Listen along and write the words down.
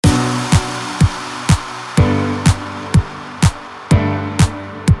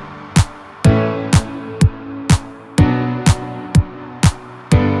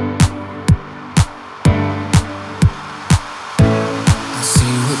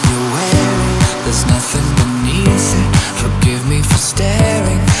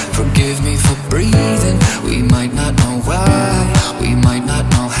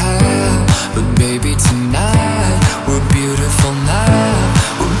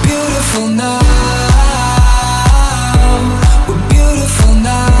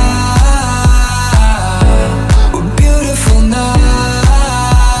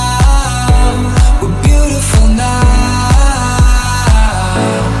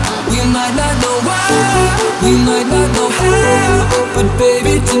We might not know how, but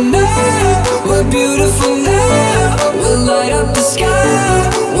baby tonight we're beautiful now. We'll light up the sky,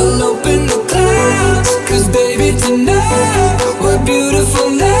 we'll open the clouds. 'Cause baby tonight we're beautiful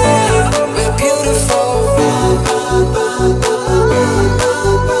now. We're beautiful.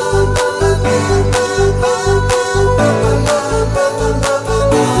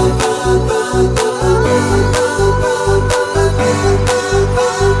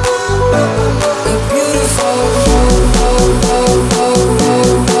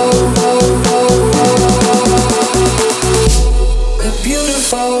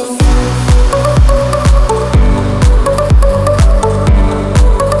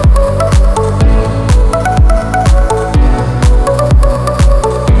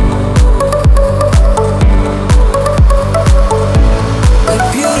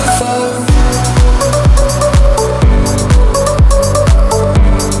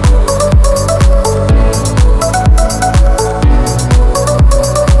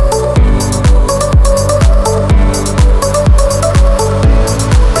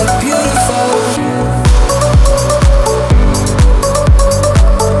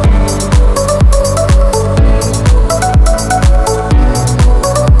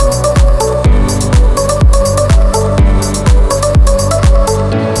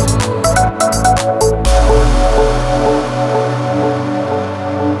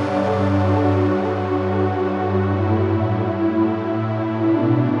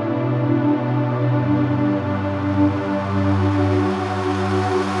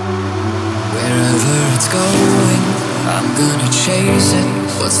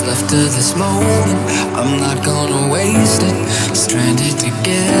 What's left of this moment, I'm not gonna waste it. Stranded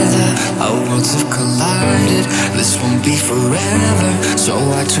together, our worlds have collided. This won't be forever, so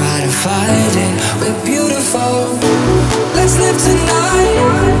I try to fight it. We're beautiful, let's live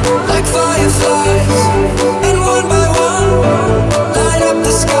tonight.